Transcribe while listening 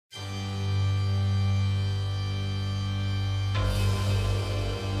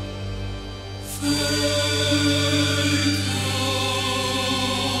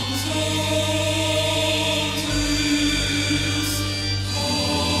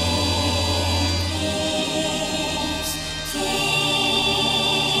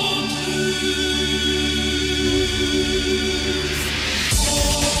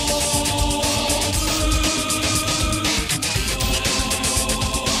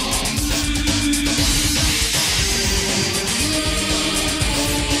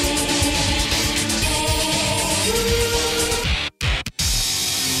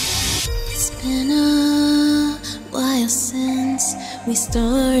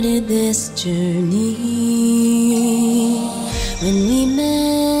started this journey. When we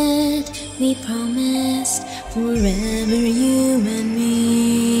met, we promised forever, you and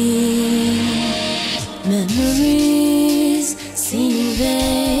me. Memories seem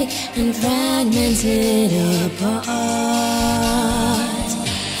vague and fragmented apart.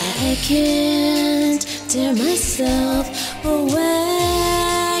 I can't tear myself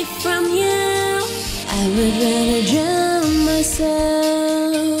away from you. I would rather drown myself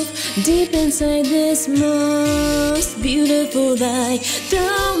deep inside this most beautiful light.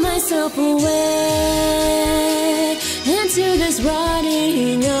 Throw myself away into this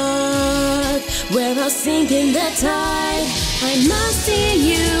rotting earth, where I'll sink in the tide. I must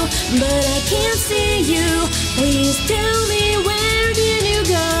see you, but I can't see you. Please tell me, where did you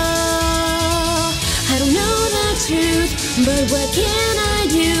go? I don't know the truth, but what can I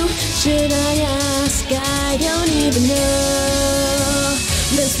do? Should I ask? I don't even know.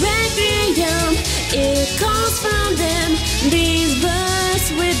 This requiem, it calls from them. These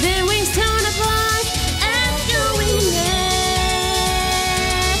birds with their wings torn apart, echoing next.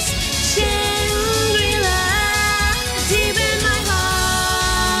 Shangri-La, deep in my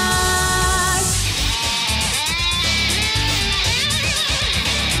heart.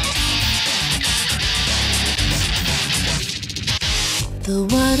 The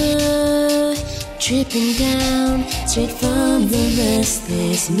water dripping down straight from the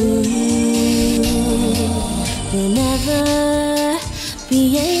restless moon. We'll never be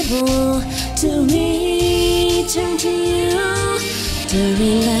able to return to you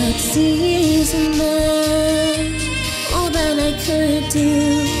during that season. All that I could do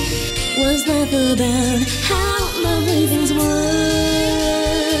was laugh about how lovely things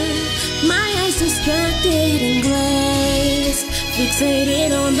were. My eyes distracted and glazed,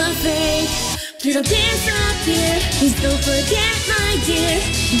 fixated on the fake. Please don't disappear, please don't forget, my dear.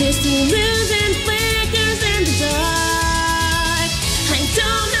 This illusion flickers in the dark. I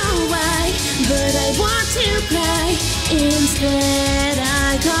don't know why, but I want to cry. Instead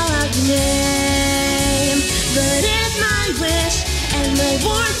I call out your name. But if my wish and my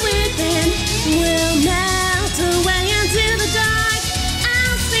warmth within will melt away into the dark,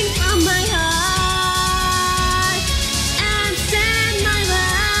 I'll sing from my heart and send my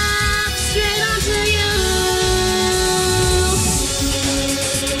love straight on to you.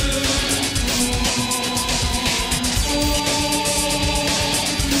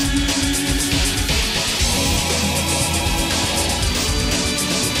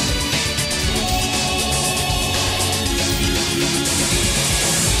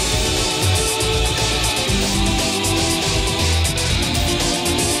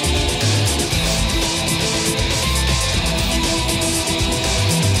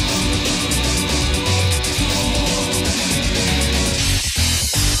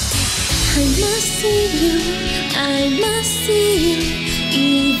 I must see you, I must see you,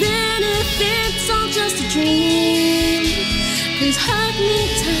 even if it's all just a dream. Please hug me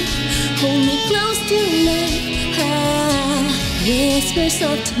tight, hold me close tonight. Whisper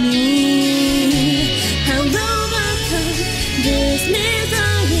soft to me, I'll overcome this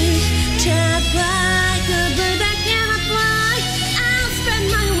misery. Trapped like a bird that cannot fly, I'll spread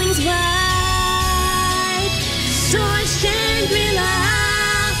my wings wide. Soar Shangri-La,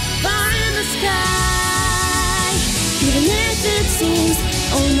 far in the sky. Even if it seems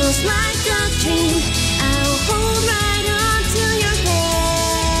almost like a dream, I'll hold right on to your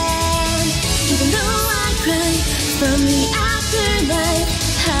hand. Even though I cry from the afterlife,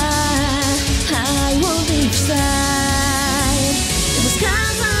 I won't leave your side. It was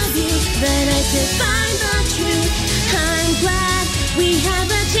 'cause of you that I could find